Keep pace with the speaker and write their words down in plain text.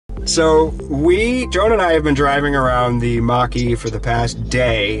So Joan and I have been driving around the Mach-E for the past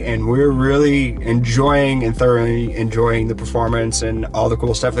day, and we're really enjoying and thoroughly enjoying the performance and all the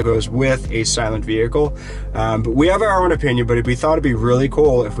cool stuff that goes with a silent vehicle. But we have our own opinion, but we thought it'd be really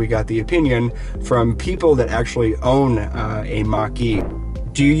cool if we got the opinion from people that actually own a Mach-E.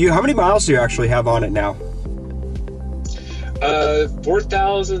 How many miles do you actually have on it now?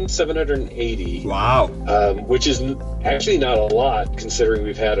 4,780. Wow. Which is actually not a lot considering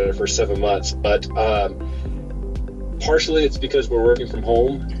we've had it for 7 months, but partially it's because we're working from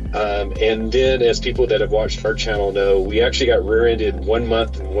home. And then, as people that have watched our channel know, we actually got rear-ended 1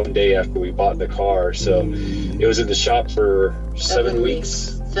 month and 1 day after we bought the car. So it was in the shop for 7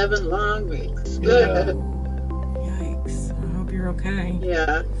 weeks. 7 long weeks. Yeah. Yikes. I hope you're okay.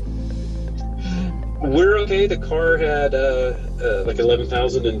 Yeah. We're okay. The car had like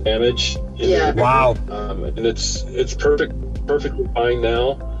 11,000 in damage. Wow. And it's perfectly fine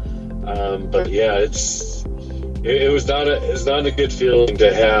now. But yeah, it's not a good feeling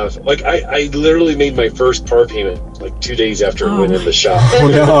to have. Like I literally made my first car payment like 2 days after it went in the shop. Oh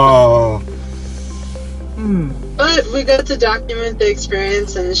no. But we got to document the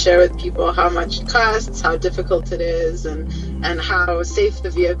experience and share with people how much it costs, how difficult it is, and how safe the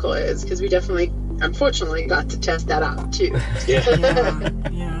vehicle is, because we definitely, unfortunately, got to test that out too. Yeah.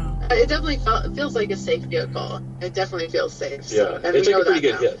 Yeah. It definitely feels like a safe vehicle. It definitely feels safe. So, Yeah, it took a pretty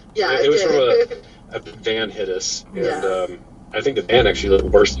good hit. Yeah, it was did. from a van hit us, Yeah. and I think the van actually looked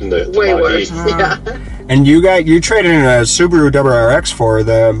worse than the Way Mach-E. worse. Yeah. And you traded in a Subaru WRX for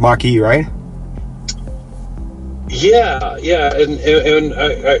the Mach-E, right? Yeah, and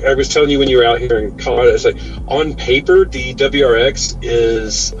I was telling you when you were out here in Colorado, it's like on paper the WRX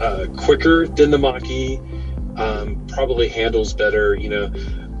is quicker than the Mach-E, probably handles better, but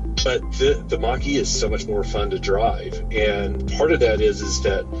the Mach-E is so much more fun to drive, and part of that is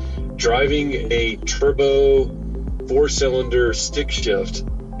that driving a turbo 4-cylinder stick shift,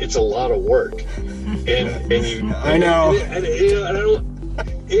 it's a lot of work, and you. I know. And I don't.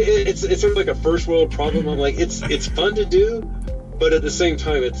 It's sort of like a first world problem. I'm like, it's fun to do, but at the same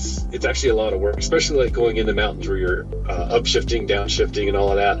time, it's actually a lot of work, especially like going in the mountains where you're upshifting, downshifting, and all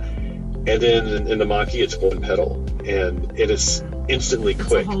of that. And then in the Mach-E, it's one pedal, and it is instantly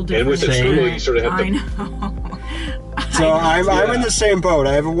quick. And with the turbo, you sort of have to. I know. So I'm in the same boat.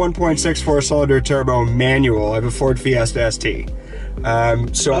 I have a 1.6 4-cylinder turbo manual. I have a Ford Fiesta ST.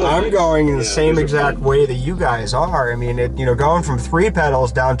 So I'm going in the same exact way that you guys are. I mean, going from 3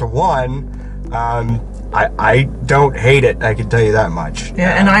 pedals down to 1, I don't hate it, I can tell you that much.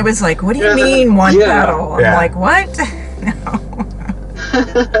 Yeah, and I was like, what do you mean one pedal? I'm like, what? No.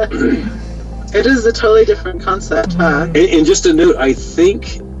 It is a totally different concept, huh? And just a note, I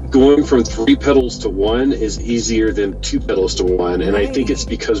think going from 3 pedals to 1 is easier than 2 pedals to 1, and I think it's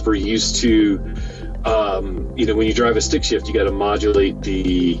because we're used to, when you drive a stick shift, you got to modulate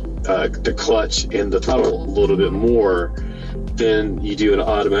the clutch and the throttle a little bit more than you do in an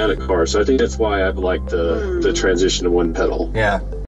automatic car. So I think that's why I've liked the transition to 1 pedal. Yeah.